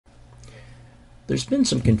There's been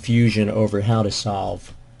some confusion over how to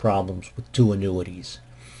solve problems with two annuities.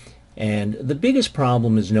 And the biggest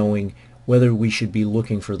problem is knowing whether we should be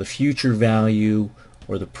looking for the future value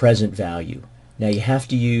or the present value. Now you have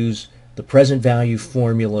to use the present value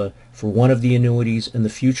formula for one of the annuities and the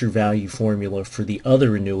future value formula for the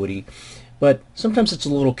other annuity, but sometimes it's a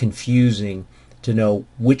little confusing to know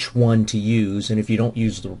which one to use, and if you don't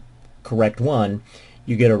use the correct one,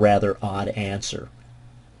 you get a rather odd answer.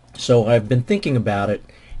 So I've been thinking about it,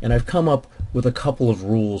 and I've come up with a couple of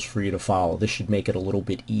rules for you to follow. This should make it a little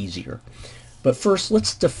bit easier. But first,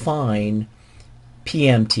 let's define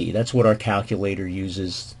PMT. That's what our calculator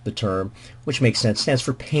uses the term, which makes sense. It stands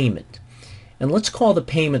for payment. And let's call the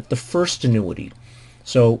payment the first annuity.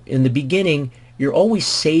 So in the beginning, you're always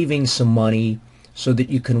saving some money so that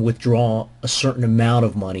you can withdraw a certain amount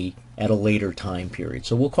of money at a later time period.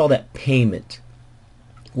 So we'll call that payment.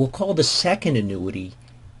 We'll call the second annuity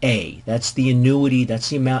A. That's the annuity, that's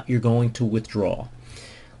the amount you're going to withdraw.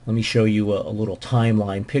 Let me show you a little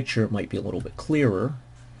timeline picture. It might be a little bit clearer.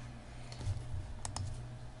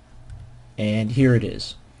 And here it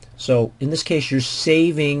is. So in this case, you're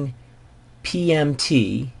saving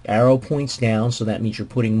PMT, arrow points down, so that means you're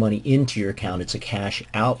putting money into your account. It's a cash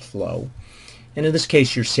outflow. And in this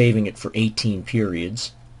case, you're saving it for 18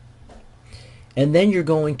 periods. And then you're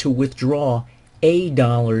going to withdraw $A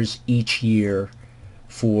each year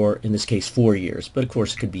for, in this case, 4 years. But of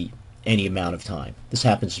course, it could be any amount of time. This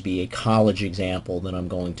happens to be a college example that I'm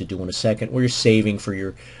going to do in a second, where you're saving for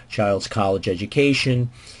your child's college education,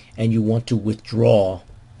 and you want to withdraw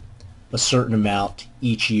a certain amount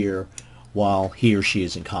each year while he or she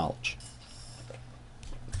is in college.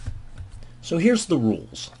 So here's the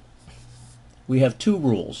rules. We have two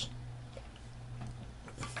rules.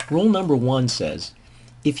 Rule number one says,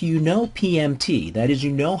 if you know PMT, that is,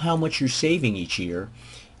 you know how much you're saving each year,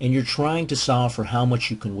 and you're trying to solve for how much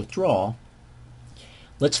you can withdraw,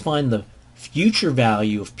 let's find the future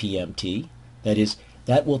value of PMT. That is,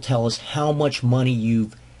 that will tell us how much money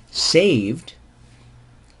you've saved,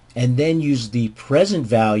 and then use the present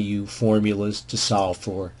value formulas to solve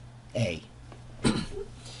for A.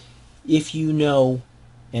 If you know,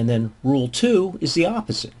 and then rule 2 is the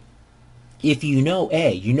opposite. If you know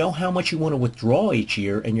A, you know how much you want to withdraw each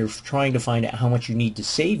year, and you're trying to find out how much you need to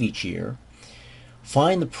save each year,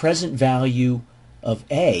 find the present value of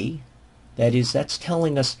A. That is, that's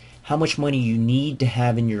telling us how much money you need to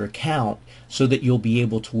have in your account so that you'll be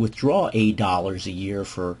able to withdraw $A a year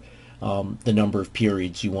for the number of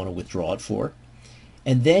periods you want to withdraw it for.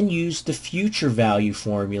 And then use the future value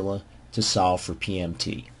formula to solve for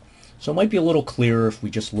PMT. So it might be a little clearer if we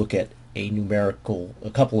just look at a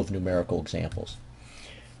couple of numerical examples.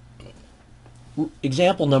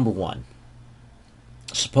 Example number 1.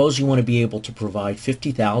 Suppose you want to be able to provide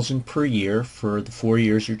 $50,000 per year for the 4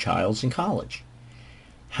 years your child's in college.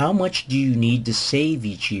 How much do you need to save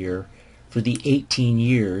each year for the 18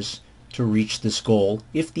 years to reach this goal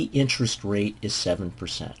if the interest rate is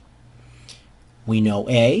 7%? We know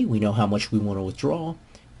A, we know how much we want to withdraw.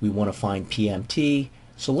 We want to find PMT.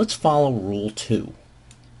 So let's follow Rule 2.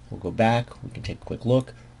 We'll go back, we can take a quick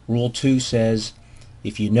look. Rule 2 says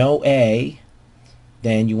if you know A,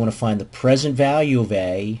 then you want to find the present value of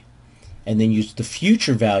A, and then use the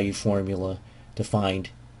future value formula to find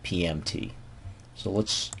PMT. So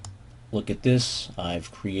let's look at this.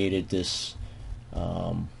 I've created this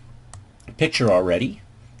picture already.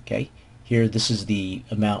 Okay, here this is the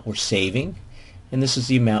amount we're saving, and this is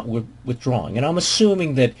the amount we're withdrawing. And I'm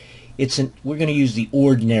assuming that we're going to use the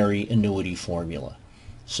ordinary annuity formula,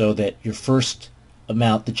 so that your first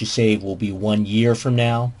amount that you save will be 1 year from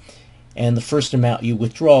now, and the first amount you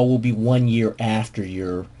withdraw will be 1 year after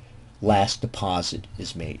your last deposit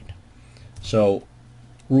is made. So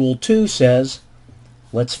Rule 2 says,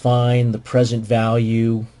 let's find the present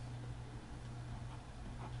value,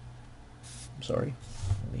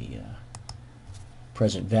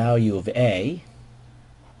 present value of A.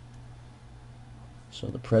 So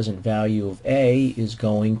the present value of A is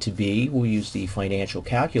going to be, we'll use the financial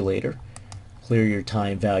calculator, clear your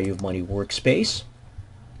time value of money workspace.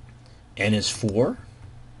 N is 4.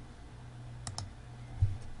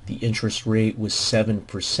 The interest rate was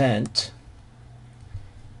 7%.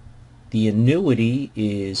 The annuity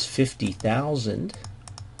is 50,000.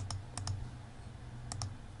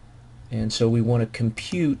 And so we want to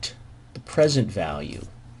compute the present value.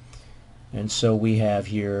 And so we have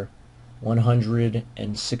here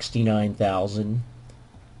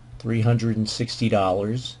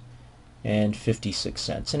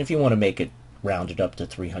 $169,360.56. And if you want to make it rounded up to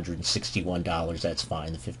 $361, that's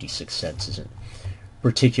fine. The 56 cents isn't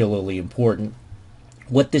particularly important.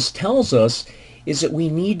 What this tells us is that we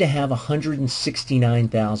need to have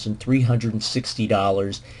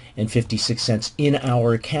 $169,360.56 in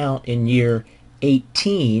our account in year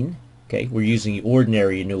 18. Okay, we're using the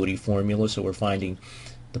ordinary annuity formula, so we're finding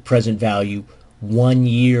the present value 1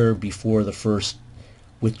 year before the first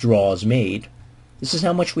withdrawal is made. This is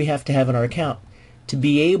how much we have to have in our account to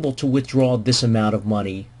be able to withdraw this amount of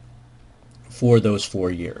money for those 4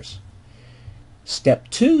 years. Step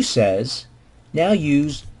 2 says, now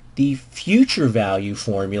use the future value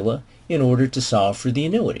formula in order to solve for the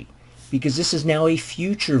annuity, because this is now a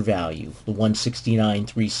future value, the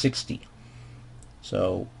 169,360.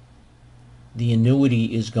 So the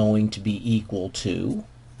annuity is going to be equal to,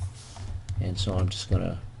 and so I'm just going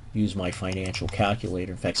to use my financial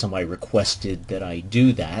calculator. In fact, somebody requested that I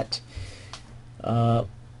do that.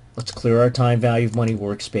 Let's clear our time value of money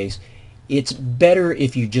workspace. It's better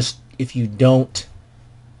if you don't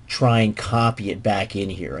try and copy it back in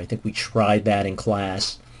here. I think we tried that in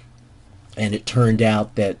class, and it turned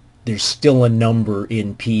out that there's still a number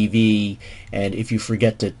in PV, and if you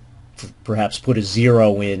forget to perhaps put a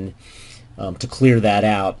 0 in to clear that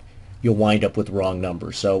out, you'll wind up with the wrong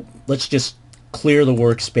number. So let's just clear the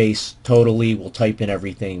workspace totally. We'll type in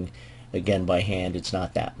everything again by hand. It's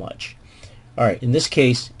not that much. All right, in this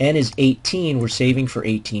case, N is 18. We're saving for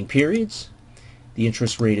 18 periods. The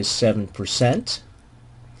interest rate is 7%.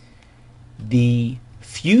 The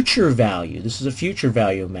future value, this is a future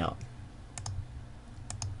value amount.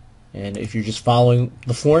 And if you're just following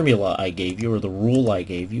the formula I gave you, or the rule I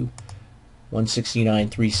gave you,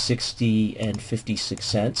 169,360 and 56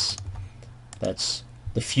 cents. That's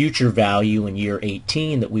the future value in year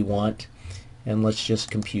 18 that we want. And let's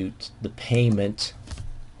just compute the payment.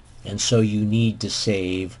 And so you need to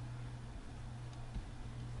save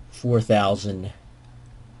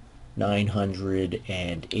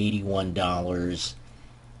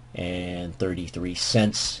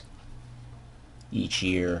 $4,981.33 each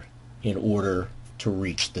year in order to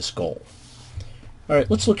reach this goal. All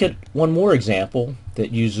right, let's look at one more example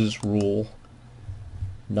that uses rule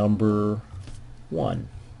number 1.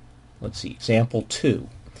 Let's see, example 2.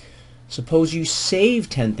 Suppose you save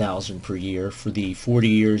 $10,000 per year for the 40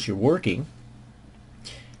 years you're working.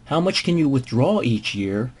 How much can you withdraw each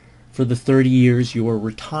year for the 30 years you are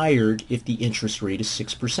retired if the interest rate is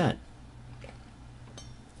 6%?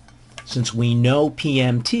 Since we know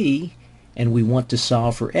PMT and we want to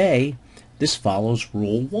solve for A, this follows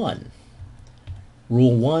Rule 1.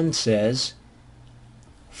 Rule 1 says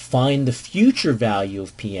find the future value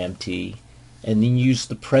of PMT and then use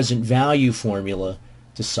the present value formula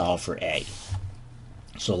to solve for A.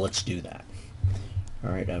 So let's do that.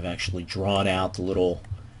 All right, I've actually drawn out the little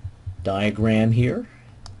diagram here.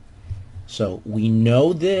 So we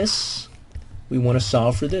know this. We want to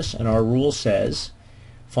solve for this, and our rule says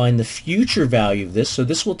find the future value of this. So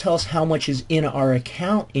this will tell us how much is in our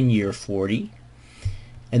account in year 40,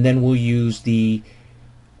 and then we'll use the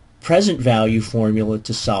present value formula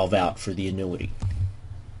to solve out for the annuity.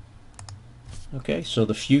 Okay, so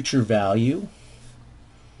the future value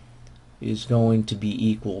is going to be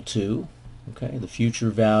equal to, okay, the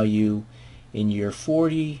future value in year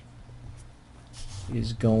 40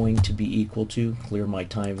 is going to be equal to, clear my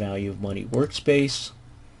time value of money workspace,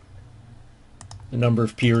 the number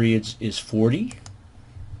of periods is 40,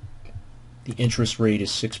 the interest rate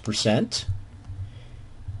is 6%,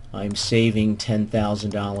 I'm saving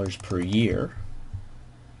 $10,000 per year,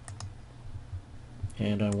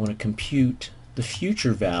 and I want to compute the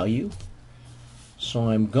future value, so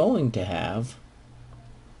I'm going to have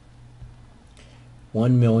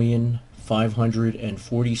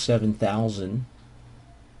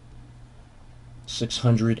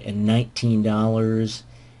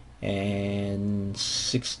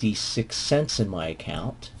in my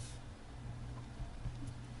account.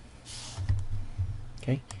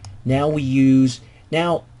 Okay. Now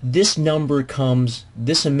this number comes,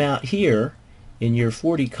 this amount here in year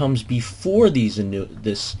 40 comes before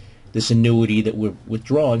this annuity that we're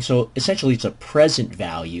withdrawing. So essentially it's a present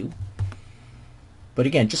value. But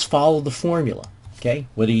again, just follow the formula. Okay,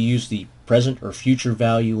 whether you use the present or future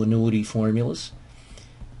value annuity formulas.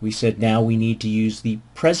 We said now we need to use the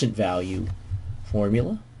present value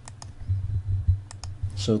formula.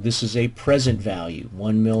 So this is a present value,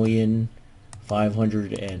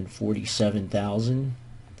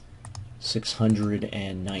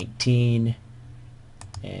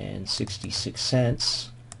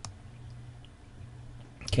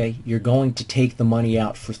 Okay, you're going to take the money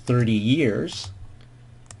out for 30 years.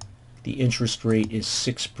 The interest rate is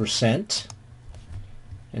 6%.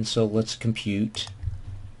 And so let's compute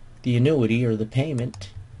the annuity or the payment.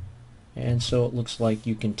 And so it looks like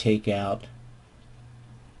you can take out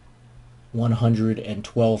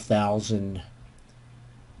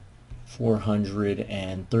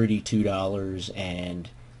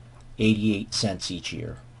 $112,432.88 each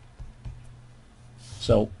year.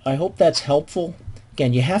 So I hope that's helpful.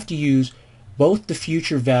 Again, you have to use both the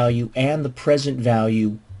future value and the present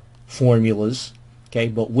value formulas. Okay,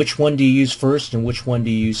 but which one do you use first and which one do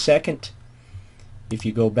you use second? If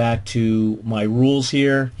you go back to my rules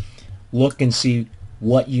here, look and see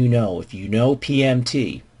what you know. If you know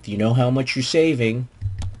PMT, if you know how much you're saving,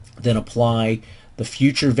 then apply the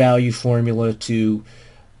future value formula to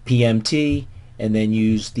PMT and then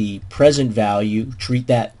use the present value, treat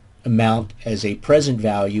that amount as a present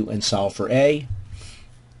value and solve for A.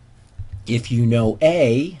 If you know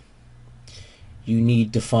A, you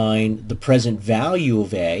need to find the present value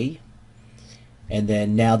of A, and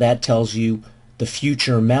then now that tells you the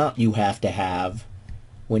future amount you have to have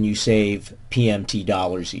when you save PMT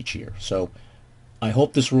dollars each year. So I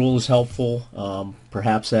hope this rule is helpful.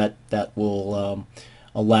 Perhaps that will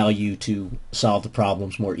allow you to solve the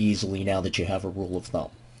problems more easily now that you have a rule of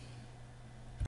thumb.